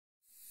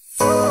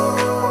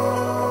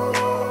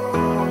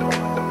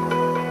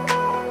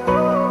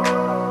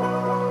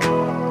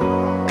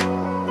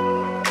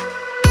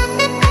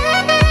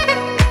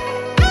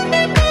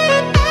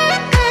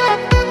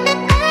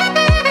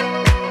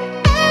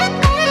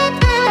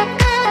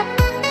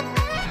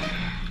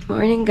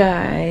Morning,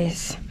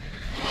 guys.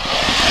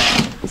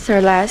 It's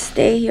our last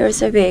day here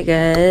sa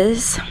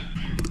Vegas.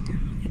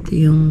 Ito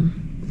yung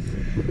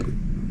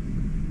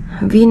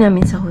view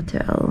namin sa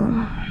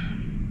hotel.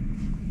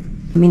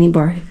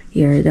 Minibar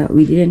here that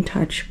we didn't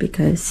touch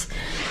because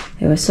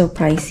it was so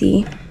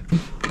pricey.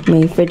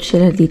 May fridge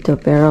sila dito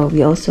pero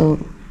we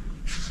also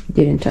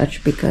didn't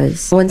touch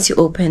because once you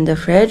open the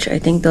fridge, I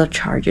think they'll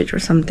charge it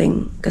or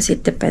something because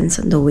it depends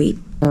on the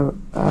weight. The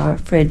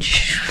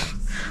fridge,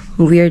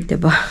 weird,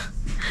 diba?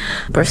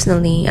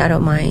 Personally, I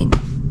don't mind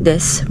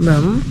this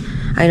room.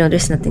 I know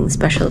there's nothing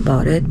special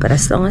about it, but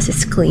as long as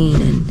it's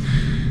clean and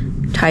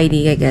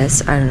tidy, I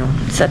guess. I don't know.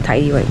 It's not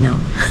tidy right now.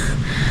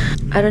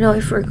 I don't know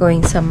if we're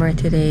going somewhere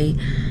today.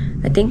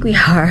 I think we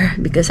are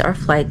because our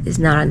flight is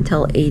not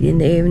until 8 in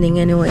the evening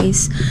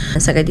anyways.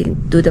 It's like I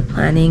didn't do the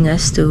planning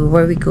as to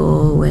where we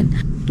go, and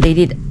they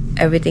did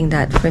everything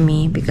that for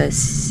me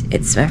because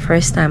it's my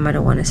first time. I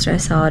don't want to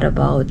stress out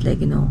about,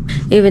 like, you know,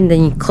 even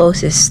the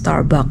closest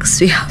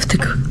Starbucks we have to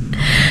go.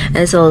 And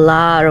it's a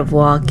lot of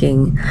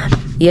walking.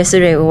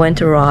 Yesterday we went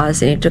to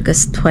Ross and it took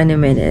us 20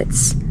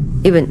 minutes,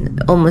 even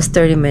almost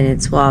 30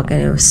 minutes walk,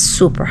 and it was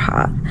super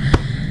hot.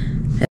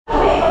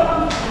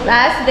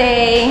 Last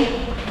day.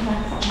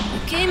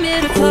 Came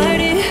here to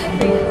party,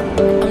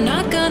 I'm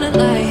not gonna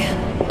lie.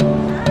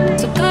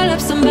 So call up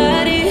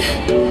somebody,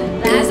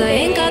 cause I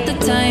ain't got the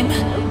time.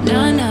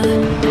 Nah, nah,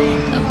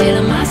 I'm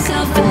feeling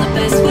myself in the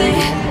best way.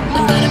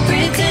 I'm gonna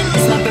pretend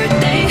it's my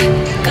birthday.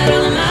 Got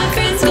all of my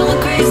friends going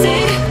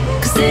crazy,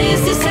 cause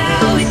this is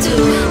how we do.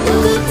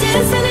 We'll go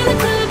dancing in the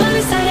club on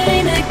a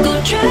Saturday night. Go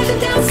driving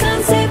down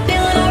Sunset,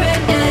 feeling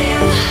alright, yeah,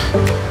 yeah.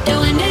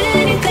 Doing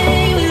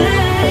anything we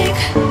like.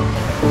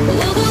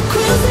 We'll go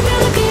cruising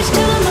down the beach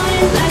till the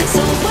morning light.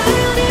 So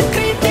wild and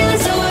free,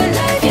 feeling so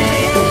alive, yeah,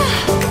 yeah.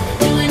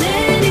 Doing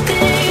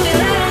anything we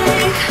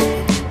like.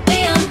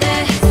 We on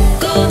that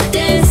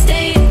golden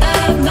state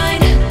of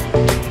mind.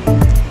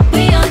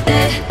 We on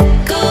that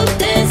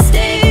golden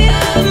state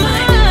of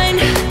mind.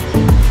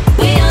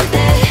 We on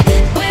that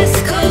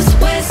West Coast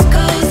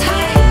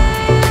high.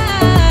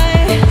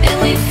 And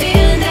we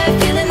feeling that,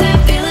 feeling that,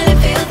 feeling it,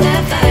 feel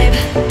that vibe.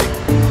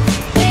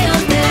 We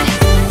on that.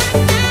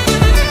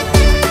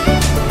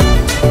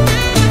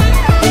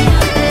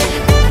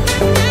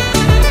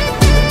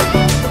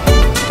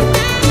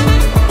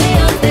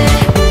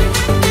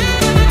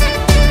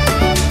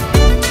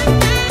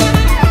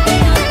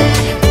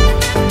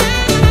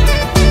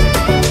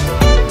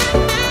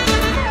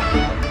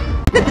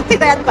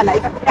 Yan pala,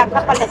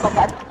 ikakapalit ko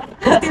ba?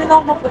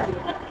 Tinanong mo po.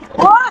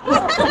 Wow!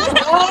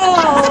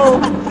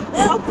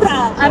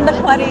 I'm the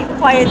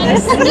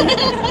quietest.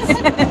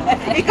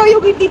 Ikaw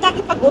yung hindi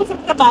nakipag-usap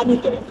ka ba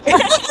nito?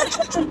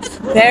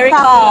 Very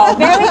calm.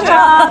 Very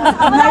calm.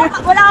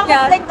 Wala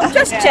akong like,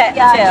 just chill.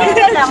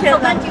 Chill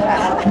lang.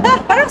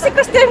 Parang si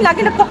Christine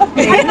lagi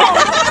nagpo-complain.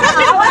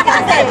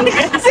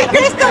 Si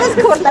Christine is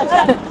cool lang.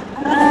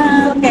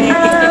 Okay.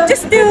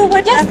 Just do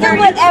whatever.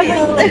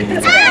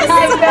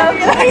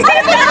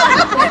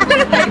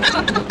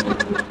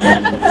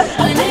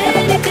 Doing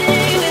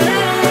anything we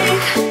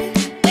like.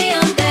 We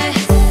on that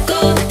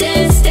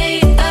golden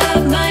state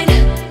of mind.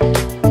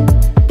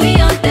 We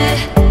on that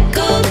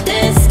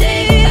golden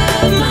state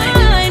of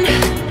mind.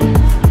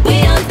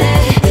 We on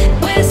that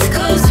West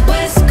Coast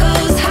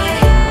high.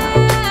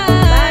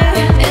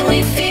 And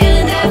we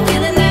feeling that,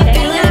 feeling that,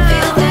 feeling it,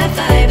 feel that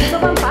vibe.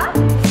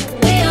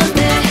 We on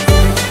that.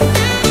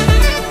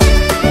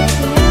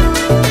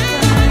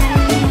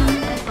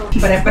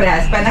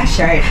 Pare-parehas pa na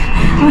shirt.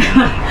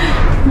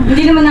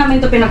 Hindi naman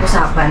namin ito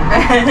pinag-usapan.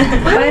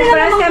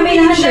 Parehas kami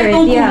ng shirt,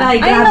 yeah.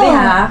 Grabe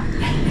ha.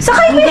 Sa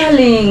kayo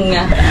Galing.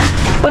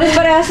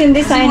 parehas yung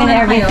design and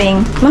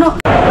everything. Mano?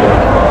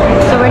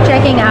 So we're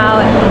checking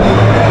out,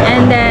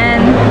 and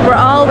then we're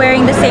all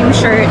wearing the same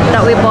shirt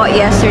that we bought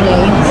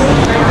yesterday.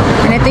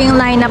 And ito yung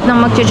lineup ng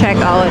mag-check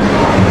out.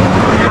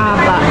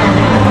 Haba.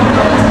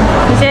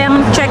 Kasi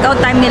ang check-out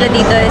time nila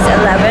dito is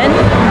 11.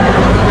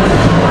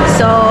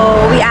 So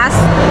we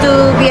asked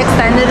to be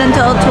extended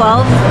until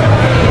 12.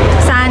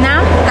 Sana,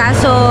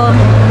 kaso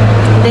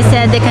they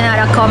said they cannot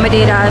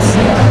accommodate us.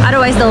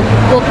 Otherwise,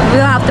 we'll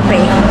have to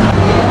pay.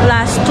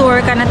 Last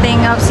tour kind of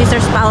thing of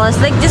Caesar's Palace,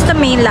 like just the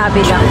main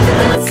lobby lang.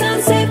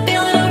 Sunset,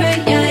 feeling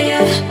alright, yeah,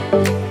 yeah.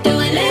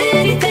 Doing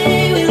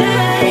anything we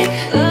like.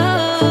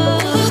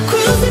 Oh,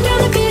 cruising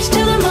down the beach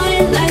till the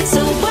morning light.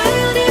 So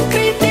wild and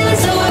free, feeling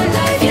so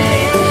alive, yeah,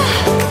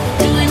 yeah.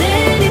 Doing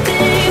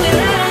anything we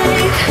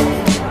like.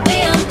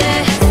 We on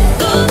that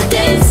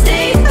golden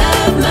state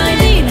of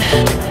mind.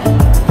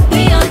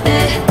 We on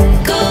that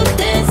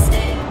golden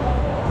state.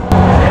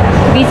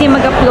 Busy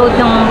mag-upload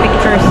ng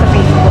pictures sa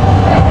Facebook.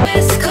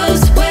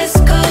 West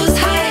Coast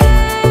high.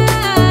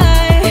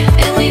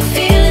 And we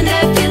feeling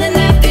that, feeling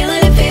that,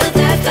 feeling it, feel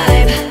that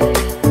vibe.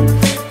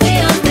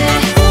 We on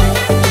that.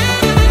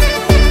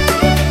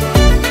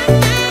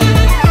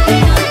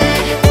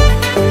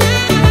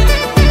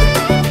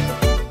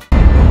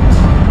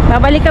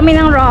 Babalik kami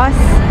ng Ross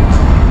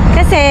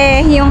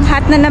kasi yung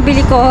hat na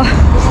nabili ko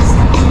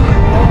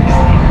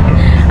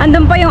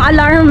Andun pa yung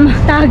alarm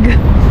tag.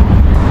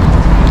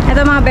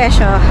 Ito mga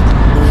besyo.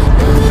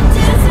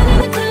 Dancing in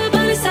the club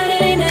on a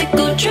Saturday night,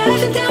 go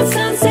driving down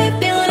Sunset,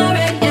 feeling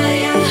alright,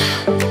 yeah, yeah.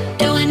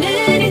 Doing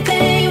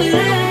anything we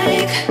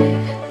like.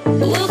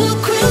 We'll go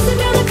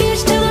cruising down the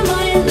beach till the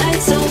morning light,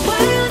 so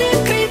wild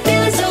and free,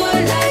 feeling so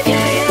alive,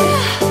 yeah,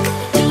 yeah.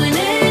 Doing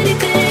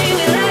anything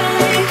we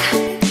like.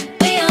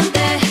 We on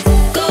that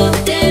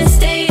golden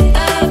state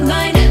of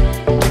mind.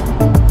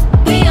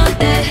 We on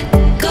that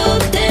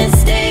golden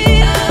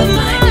state of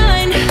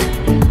mind.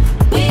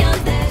 We on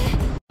that.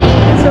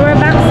 So we're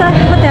back sa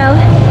hotel.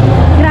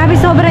 Grabe,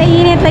 sobra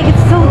init. Like,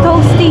 it's so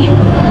toasty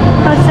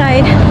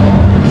outside.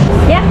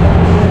 Yeah.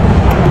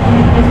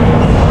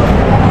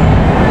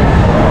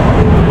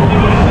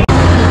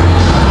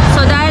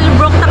 So dahil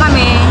broke na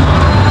kami,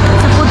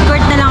 sa food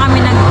court na lang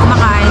kami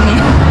nagkumakain eh.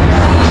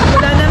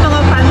 Wala na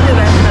mga fancy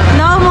restaurant.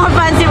 No more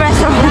fancy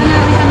restaurant.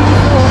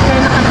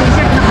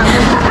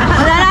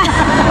 Wala na.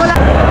 Wala.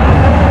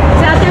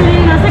 Si Ate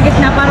Lily nasa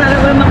gitna para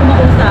wala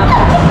makumakusap.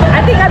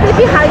 I think I'll be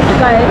behind you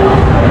guys.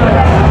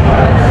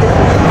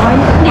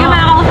 Hindi ka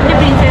makakausap ni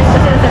Princess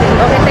kasi nasa rin.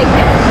 Okay, thank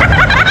you.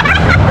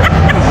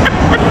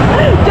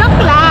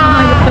 Joke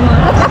lang!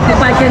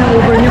 Kapag ka ng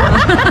Uber niyo.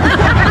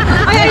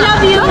 Ay, I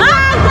love you!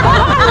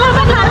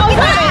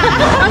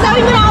 Masabi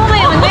mo na ako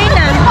ngayon. Ngayon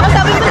na.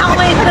 Sabi mo na ako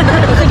ngayon.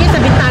 Sige, sa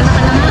bintana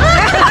ka lang.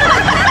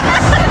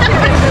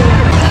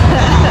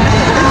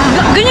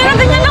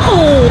 Ganyan ako.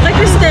 Kay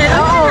Cristel.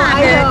 Oo,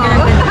 ayaw.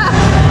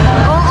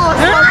 Oo,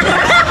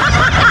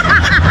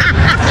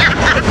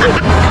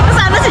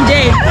 Kasama si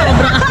Jay.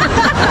 Sobra.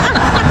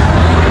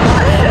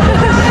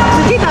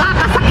 sige,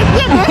 nakakasakit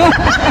yan eh.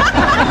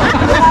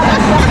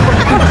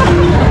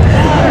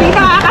 Hindi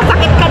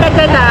nakakasakit ka na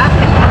dyan ah.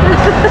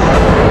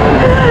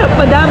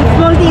 Madam,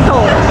 small dito.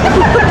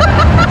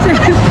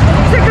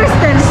 Si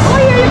Cristel. Oh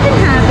yeah, you can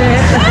have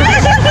it.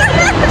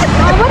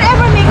 Oh,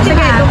 whatever makes you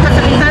happy. Sige,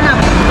 kasakitan na.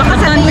 Baka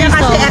sabihin niya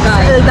kasi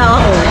XL daw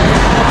ako.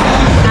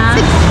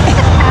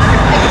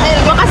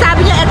 Baka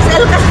sabi niya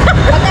XL kasi.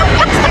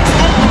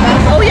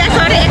 Oh yeah,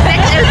 sorry,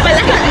 XXL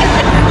pala.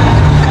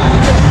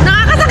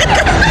 Nakakasakit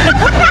ka.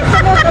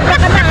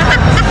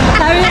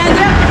 Sabi niya,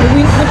 Andrea,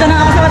 punta na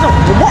ako sa bato.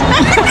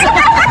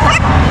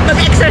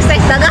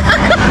 Mag-exercise na nga.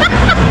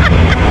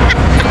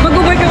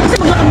 Mag-work ako kasi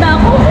maglakad na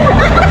ako.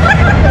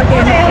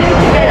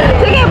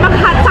 Sige,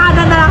 mag-hot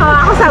sana na lang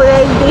ako sa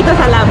dito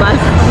sa labas.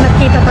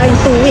 Nagkita tayong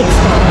 2 weeks.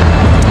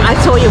 I'll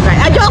show you guys.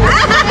 Joke!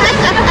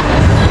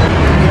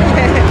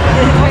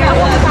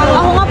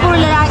 Ako nga, puro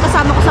lalaki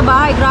kasama ko sa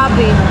bahay.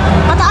 Grabe.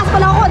 Pataas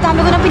pala ako. Ang dami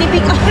ko na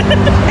pinipick up.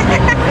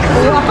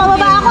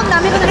 Pababa ako. Ang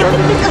dami ko na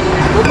pinipick up.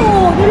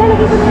 Oo.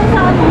 Nilalagay ko na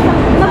sa ano.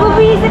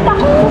 Nababisit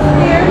ako.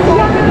 You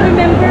have to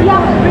remember.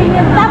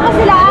 Tapos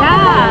sila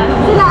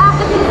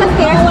akit din sa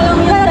stairs.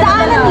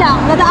 Nadaanan lang.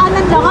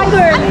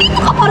 Ay,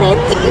 andito ka pa rin.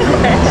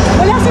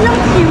 Wala silang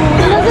queue.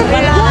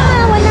 Wala.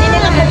 Hindi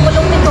nila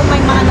pupulutin kung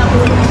may mga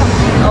nahulog sa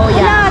Oh,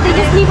 yeah. They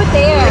just leave it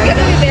there. You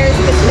gotta be very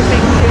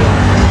specific.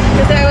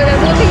 Kasi I was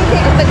looking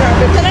at the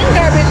garbage. Saan ang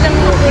garbage lang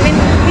kukunin?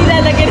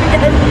 Nilalagay na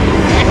yan.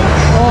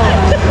 Oh.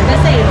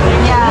 Kasi,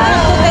 yeah.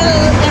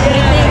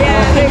 Everything.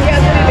 Yeah, you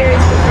have to be very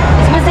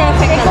specific. Mas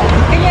specific ka.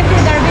 Kanya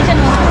yung garbage,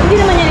 ano? Hindi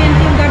naman yan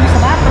yung garbage sa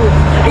bato.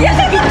 Ayan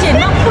sa kitchen.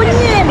 Makpun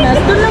yan.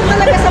 Doon lang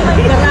talaga sa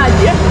may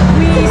garage.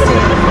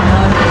 Wisit.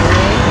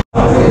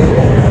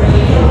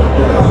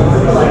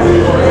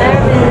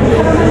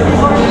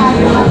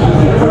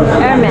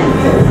 Hermes.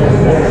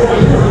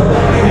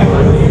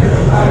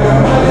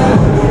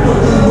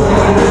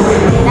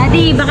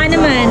 Daddy, baka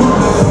naman.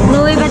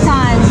 Louis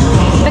Vuitton.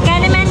 Baka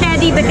naman,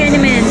 Daddy. Baka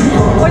naman.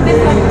 Or this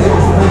one.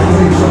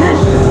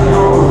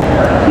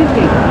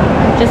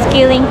 Just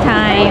killing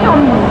time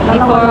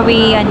before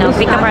we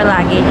pick up our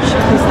luggage.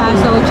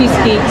 Pistachio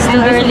cheesecake.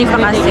 Still early pa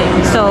kasi.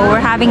 So,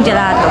 we're having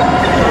gelato.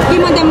 Hey,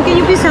 madam, can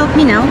you please help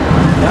me now?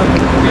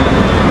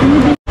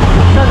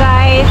 So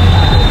guys,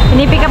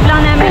 pinipick up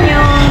lang namin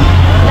yung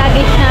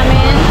luggage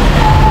namin.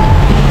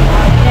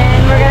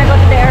 And we're gonna go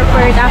to the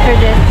airport after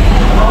this.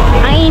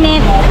 Ang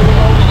init.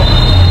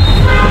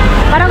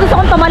 Parang gusto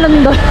kong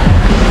tumalon doon.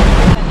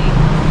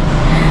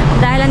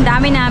 Dahil ang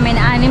dami namin,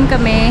 6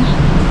 kami.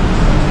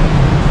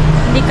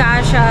 Hindi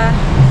kasha.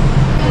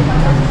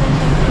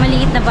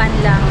 Maliit na van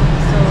lang.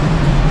 So,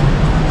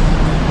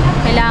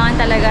 kailangan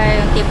talaga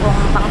yung tipong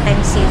pang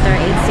 10-seater,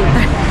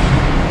 8-seater.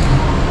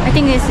 I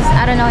think this is,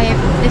 I don't know if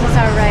this is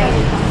our ride.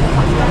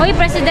 Uy,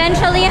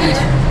 presidential yan!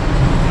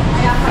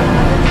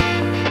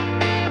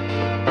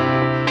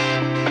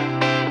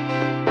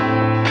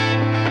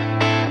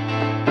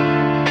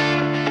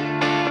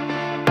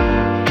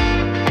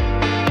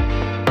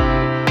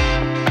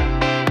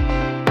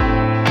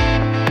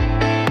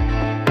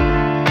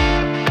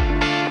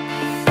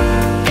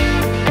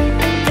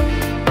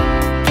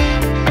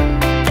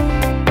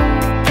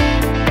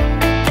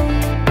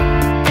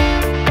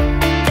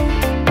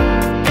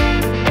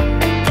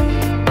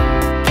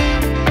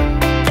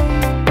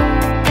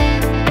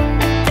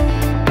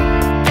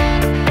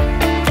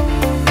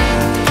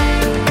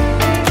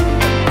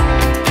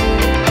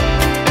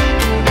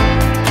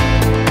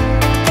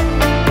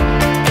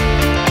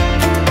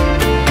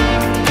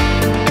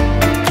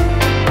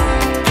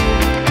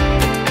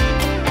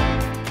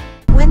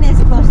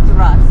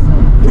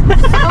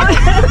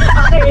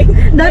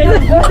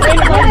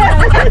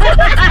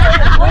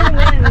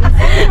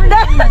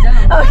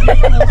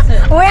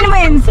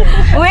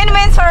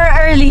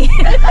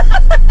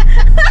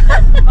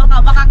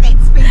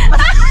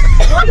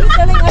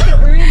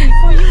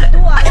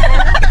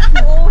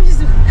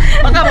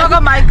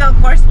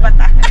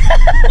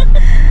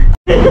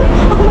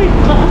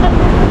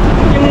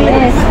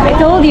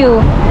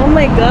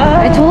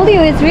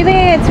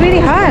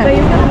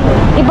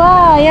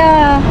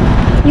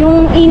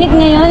 night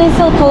ngayon is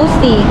so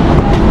toasty.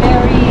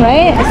 Very.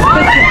 Right?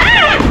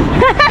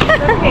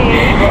 Okay.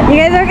 You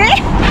guys okay?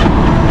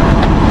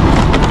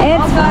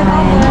 It's fine.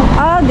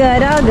 All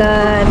good, all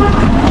good.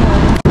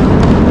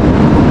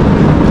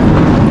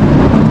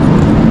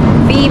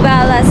 Viva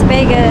Las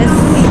Vegas.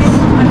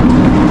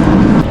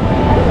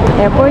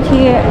 Airport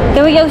here.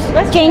 Can we go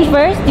change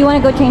first? Do you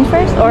want to go change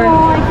first? Or?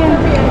 No, I can.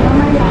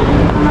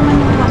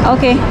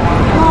 Okay.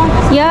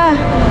 Yeah.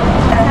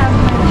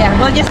 Yeah,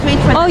 we'll just wait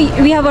for. Oh,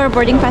 we have our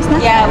boarding pass na?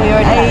 Yeah, we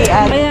already.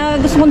 Kaya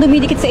gusto kong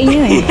dumidikit sa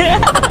inyo eh.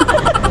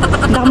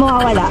 Hindi ako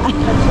mawawala.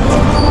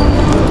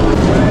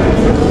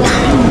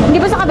 Hindi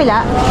ba sa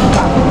kabila?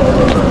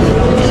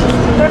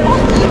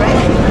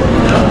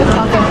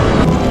 Okay.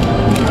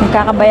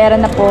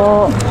 Magkakabayaran na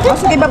po. Oh,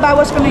 sige,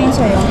 babawas ko na yun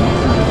sa'yo.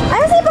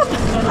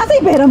 Asa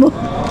yung pera mo?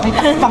 May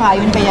tax pa nga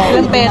yun, kaya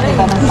ilang pera.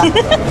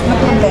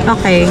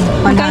 Okay.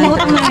 Magkano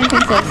utang na yun,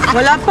 princess?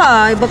 Wala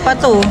pa, iba pa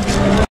to.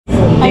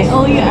 I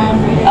owe you,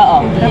 oo.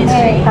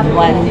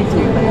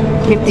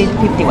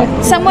 51.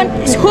 Someone,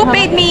 who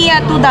paid me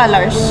 $2?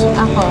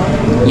 Ako.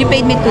 You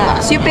paid me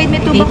 $2. You paid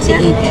me $2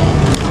 yan?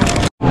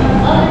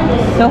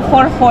 So,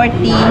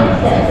 440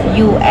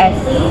 US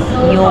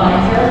yung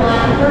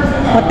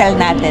hotel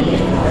natin.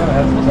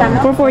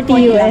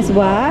 440 US.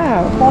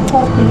 Wow.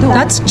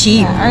 That's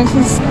cheap.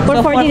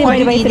 440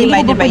 divided by 3.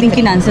 divided by 3.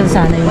 Kinancel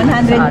sana yun.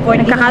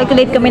 140.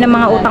 Nagka-calculate kami ng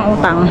mga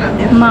utang-utang.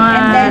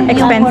 Mga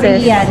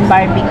expenses. Korean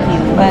barbecue.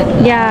 But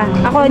Yeah.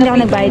 Ako hindi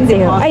ako nagbayad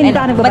sa'yo. Ay, hindi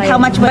ako nagbayad. But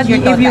how much was your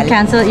total? If you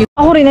cancel, you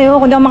Ako rin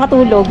ayoko. Hindi ako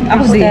makatulog.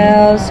 Ako din.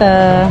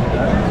 Sa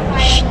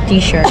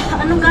t-shirt.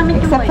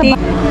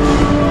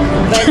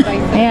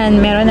 Ayan,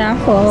 meron na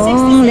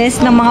akong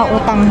list ng mga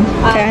utang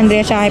kay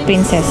Andrea at kay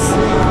Princess.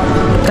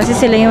 Kasi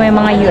sila yung may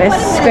mga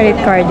US credit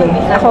card eh.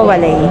 Ako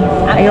wala eh.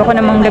 Ayoko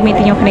namang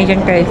gamitin yung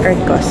Canadian credit card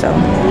ko. So,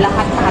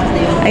 lahat na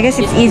yun. I guess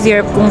it's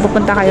easier kung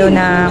pupunta kayo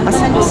na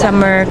kasi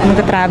summer, kung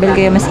mag-travel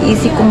kayo, mas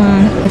easy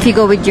kung if you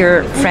go with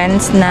your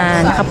friends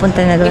na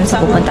nakapunta na doon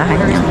sa pupuntahan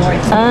niyo.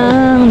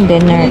 Ang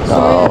dinner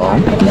ko,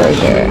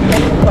 burger.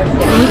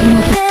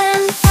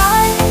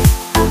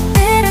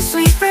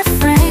 Bittersweet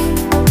refrain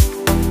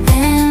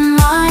in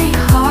my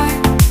heart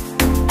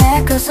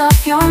echoes of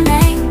your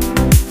name.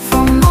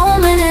 For a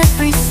moment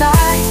every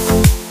side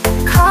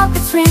caught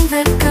between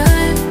the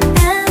good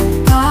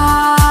and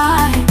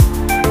bad.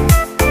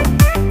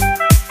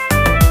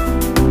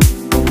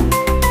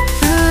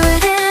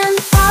 Good and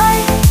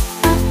bad,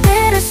 a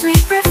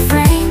bittersweet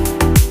refrain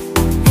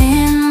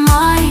in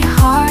my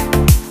heart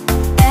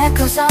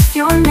echoes of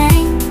your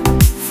name.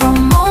 For a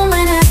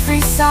moment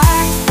every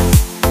side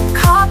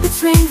caught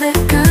between the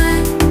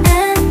good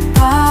and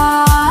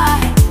bad.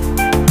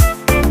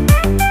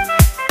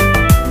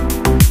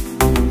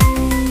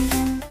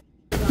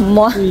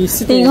 Mo,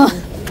 tingo.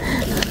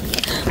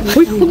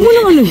 Uy, huwag mo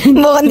lang ano yun.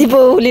 Mukhang di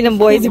po huli ng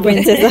buhay si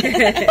Princess.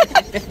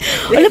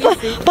 Wala pa,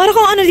 para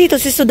kung ano dito,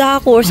 si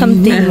Sudako or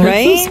something,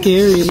 right? So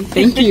scary.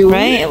 Thank you.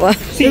 Right? Well,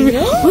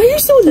 Why are you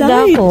so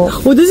light?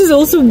 Sudako. Oh, this is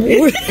also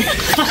more.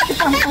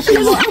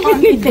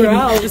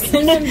 Brows.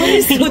 My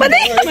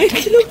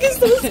look is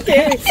so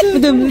scary.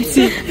 Madam, let's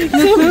see.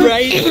 So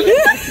bright.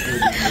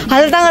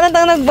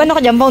 halatang nag-ano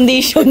ka dyan,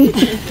 foundation.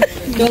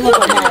 No.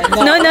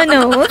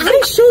 I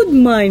showed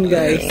mine,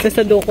 guys. Sa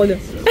Sadoko na.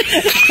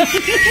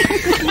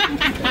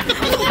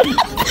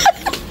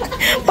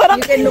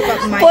 Parang criminal.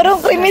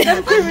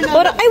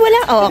 Parang, ay wala.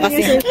 Oo, kasi.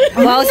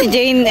 Wow, si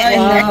Jane.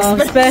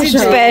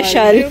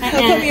 Special.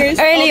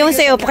 Early yung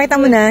sa'yo. Pakita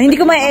mo na. Hindi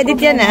ko ma-edit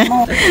yan, ah.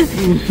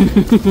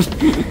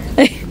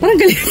 Parang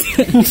galit.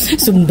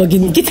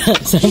 Sumbagin kita.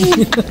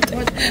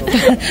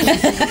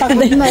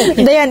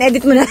 Dayan,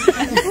 edit mo na.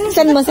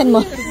 Send mo.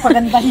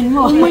 Pagandahin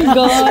mo. Oh my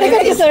God.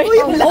 Sorry.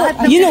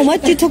 Oh, you know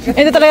what? You took...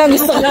 Ito talaga ang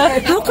gusto ko.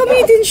 How come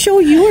you didn't show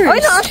yours? Oh,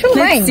 no, I'll show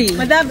mine. Let's see.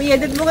 Madam,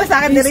 i-edit mo ka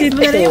sa akin. Direct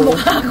mo na rin yung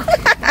mukha ko.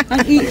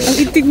 Ang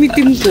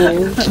itim-itim ko.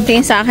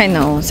 Tingin sa akin,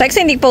 no. Sa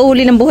akin, hindi pa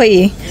huli ng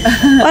buhay, eh.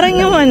 Parang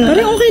yung ano.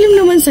 Parang okay lang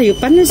naman sa'yo.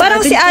 Paano sa Parang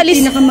atin si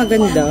Alice.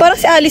 pinakamaganda? Parang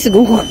si Alice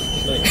Go.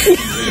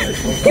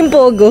 Yung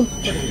pogo.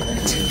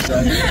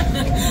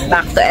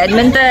 Back to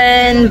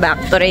Edmonton. Back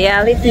to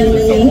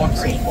reality.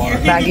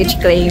 Baggage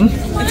claim.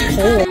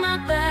 My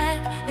bag,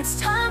 it's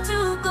time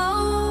to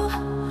go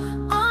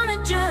on a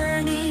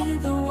journey.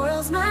 The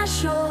world's my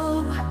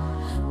show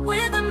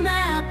with a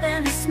map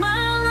and a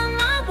smile on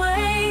my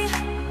way.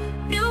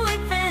 New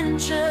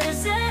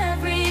adventures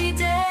every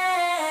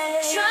day.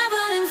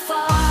 Traveling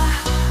far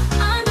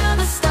under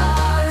the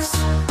stars,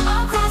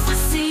 across the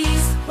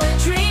seas where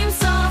dreams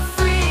are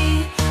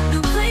free.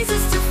 New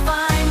places to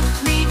find,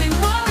 leaving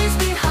worries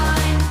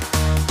behind.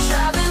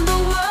 Traveling the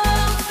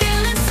world,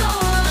 feeling so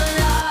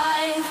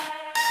alive.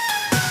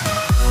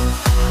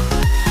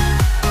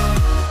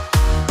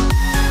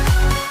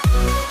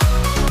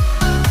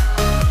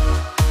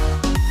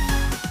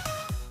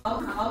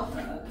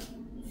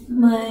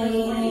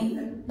 May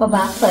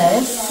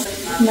pabaklas,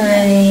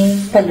 may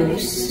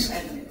palus.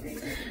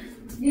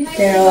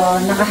 Pero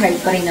naka-hard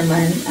pa rin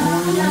naman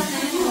ang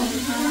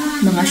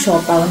mga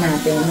siopaw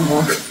natin.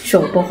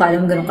 Siopaw,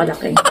 kala mo ganun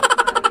kalaki.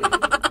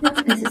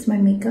 This is my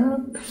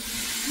makeup.